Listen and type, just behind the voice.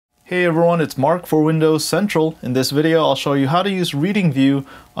Hey everyone, it's Mark for Windows Central. In this video, I'll show you how to use Reading View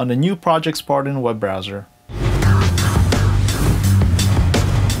on the new Project Spartan web browser.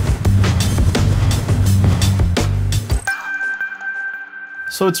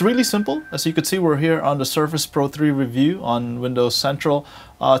 So it's really simple. As you can see, we're here on the Surface Pro 3 review on Windows Central.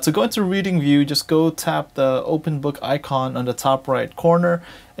 To go into Reading View, just go tap the Open Book icon on the top right corner,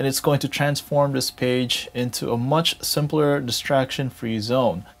 and it's going to transform this page into a much simpler, distraction-free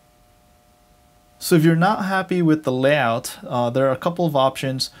zone. So if you're not happy with the layout, there are a couple of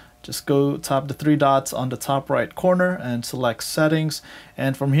options. Just go tap the three dots on the top right corner and select Settings.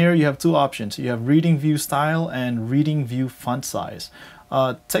 And from here, you have two options. You have Reading View Style and Reading View Font Size.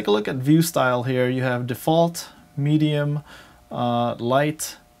 Take a look at View Style here. You have Default, Medium,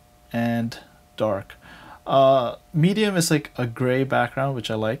 Light, and Dark. Medium is like a gray background, which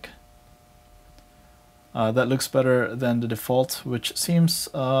I like. That looks better than the default, which seems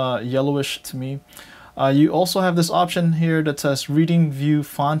yellowish to me. You also have this option here that says Reading View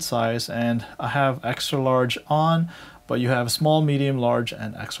Font Size, and I have extra large on, but you have small, medium, large,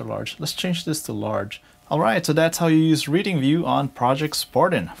 and extra large. Let's change this to large. Alright, so that's how you use Reading View on Project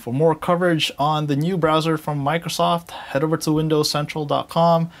Spartan. For more coverage on the new browser from Microsoft, head over to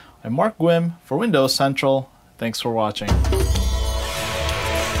windowscentral.com. I'm Mark Gwim for Windows Central. Thanks for watching.